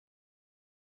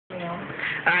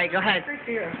All right, go ahead.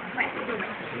 Yeah.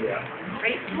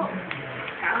 Right?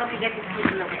 I'll help you get this piece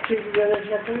a little bit. She's really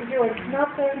just doing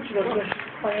nothing. She was just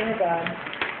playing about.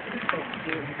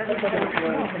 That's like a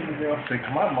really thing to do. Say,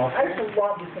 come on, Mom. I used to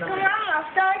love this when I Come was on, I'll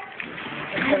start.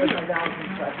 I played with my dolls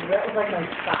and stuff. That was like my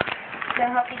spot. Can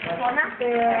I help you just hold that?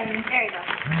 There and There you go.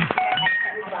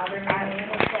 it bothered me.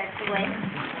 That's the way.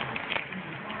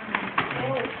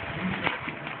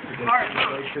 Hard.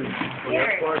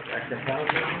 Here.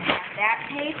 That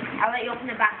tape, I'll let you open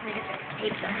the box and I get the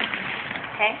tape done.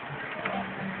 Okay?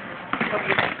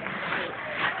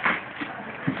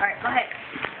 Alright, go ahead.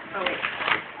 Oh, wait.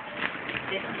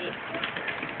 This tape.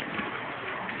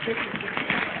 This is the tape.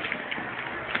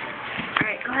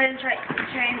 Alright, go ahead and try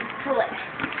and pull it.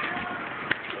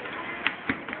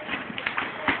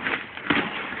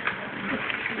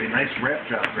 A nice wrap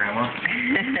job, Grandma.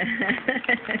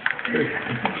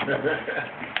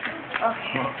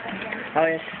 Okay. Oh,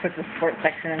 yeah, she put the sports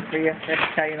section in for you. Did I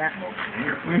tell you that?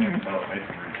 Mm-hmm.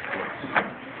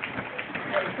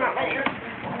 It's not letting it.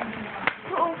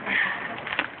 Oh.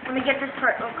 Let me get this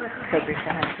part real quick.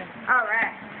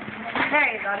 Alright. There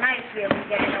you go. Now you should be able to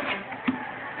get it open.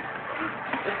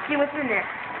 Let's see what's in there.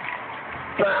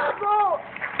 Bubbles!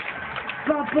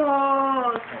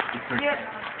 Bubbles! Yep.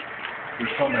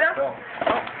 There's some that fell.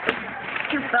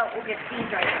 Two felt. We'll get these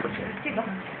right. Here you go.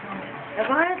 Now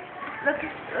go ahead. Let's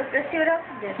see what else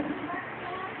is there.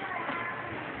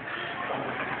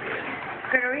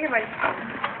 Good over here, buddy.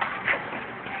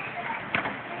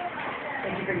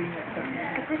 Thank you for using it.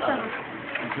 Get this one.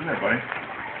 What's in there, buddy?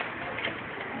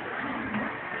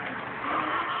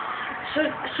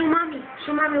 Show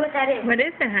mommy what that is. What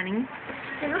is it, honey?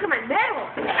 Hey, look at my medal.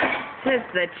 It says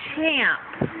the champ.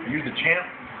 You the champ?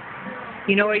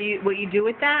 You know what you do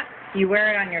with that? You wear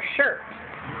it on your shirt.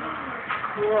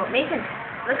 Cool. Mason,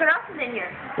 look what else is in here.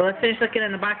 Well, let's finish looking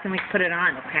in the box and we can put it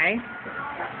on, okay?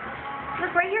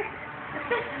 Look right here. What's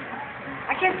this?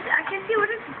 I can't see what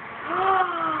it is.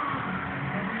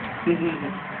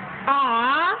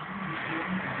 Aww.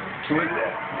 Who is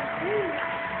that?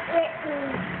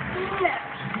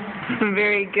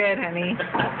 Very good, honey.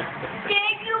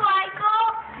 Thank you,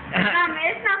 Michael.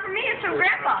 It's not for me. It's for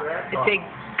Grandpa. It's a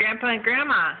Grandpa and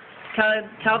Grandma.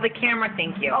 Tell the camera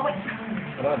thank you. Oh wait,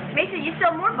 Mason, you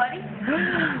still more, buddy.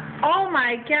 Oh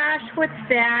my gosh, what's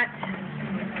that?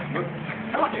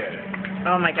 Look at it.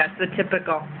 Oh my gosh, the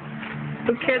typical.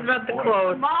 Who cares about the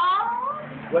clothes? Ball.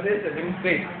 What is it? Let me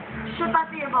see. Shut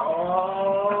that ear ball.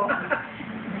 Oh.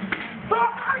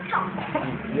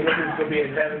 You're looking to be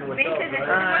in heaven with Mason, us, it's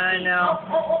right? I know.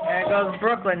 There goes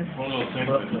Brooklyn. One of those things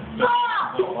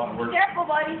that's a lot of work. Careful,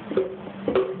 buddy.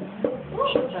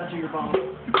 Touch your ball.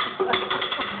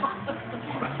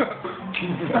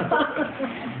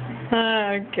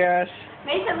 Oh gosh.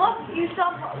 Mason, look, you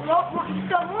still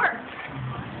more.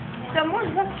 Still more.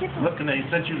 Look, get them. Look, and they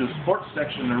sent you the sports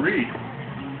section to read.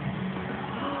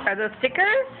 Are those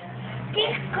stickers?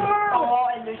 Stickers. Oh,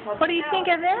 and there's one. What do you think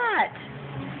of that?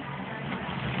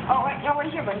 Oh,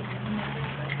 right here, buddy.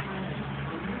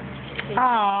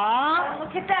 Aww. Oh,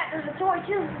 look at that. There's a toy,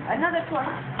 too. Another toy.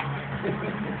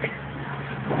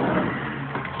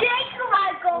 Thank you,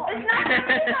 Michael. It's not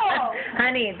real.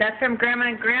 Honey, that's from Grandma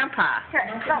and Grandpa. Here,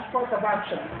 That's both the box.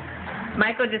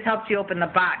 Michael just helped you open the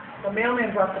box. The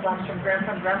mailman brought the box from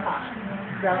Grandpa and Grandpa.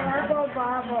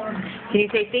 Can you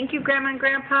say thank you, Grandma and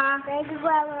Grandpa? Thank you,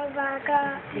 Grandma and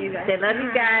Grandpa. They love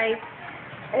you guys.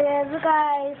 I love you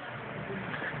guys.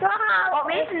 Oh,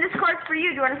 Mason, this card's for you.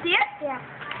 Do you want to see it? Yeah.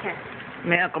 Here.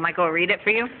 May Uncle Michael read it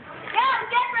for you? Yeah,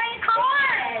 get ready,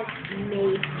 cards.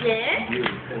 Mason.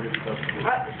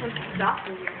 Oh, this one's soft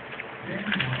in here.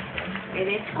 It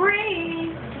is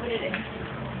green. What is it?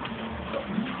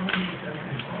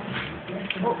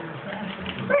 Oh,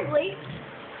 Wrigley.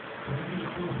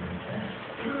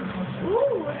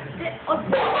 Ooh, it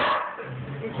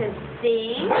says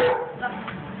sing.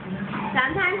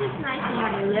 Sometimes it's nice to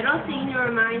have a little thing to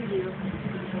remind you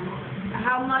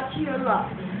how much you're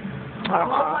loved. All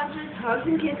bunches, hugs,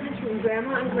 and kisses from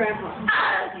Grandma and Grandpa.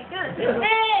 I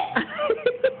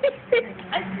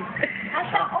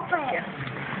can't open it.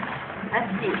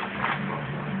 Let's see.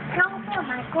 Can't open it,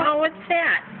 Michael. Oh, what's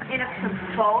that? And some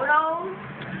photos.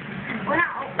 We're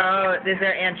not opening. Oh, these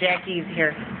are Aunt Jackie's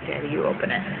here. Daddy, you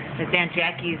open it. It's Aunt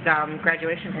Jackie's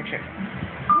graduation picture.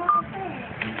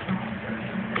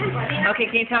 Okay,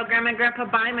 can you tell Grandma and Grandpa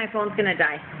bye? My phone's gonna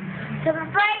die. So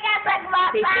before I get back,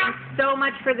 Say thanks so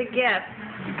much for the gift.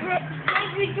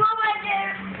 thank you so much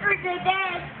for the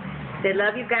day. They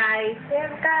love you guys.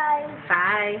 Guys.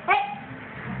 Bye. Hey.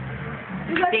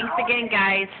 Thanks again,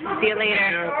 guys. See you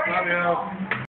later. Love you.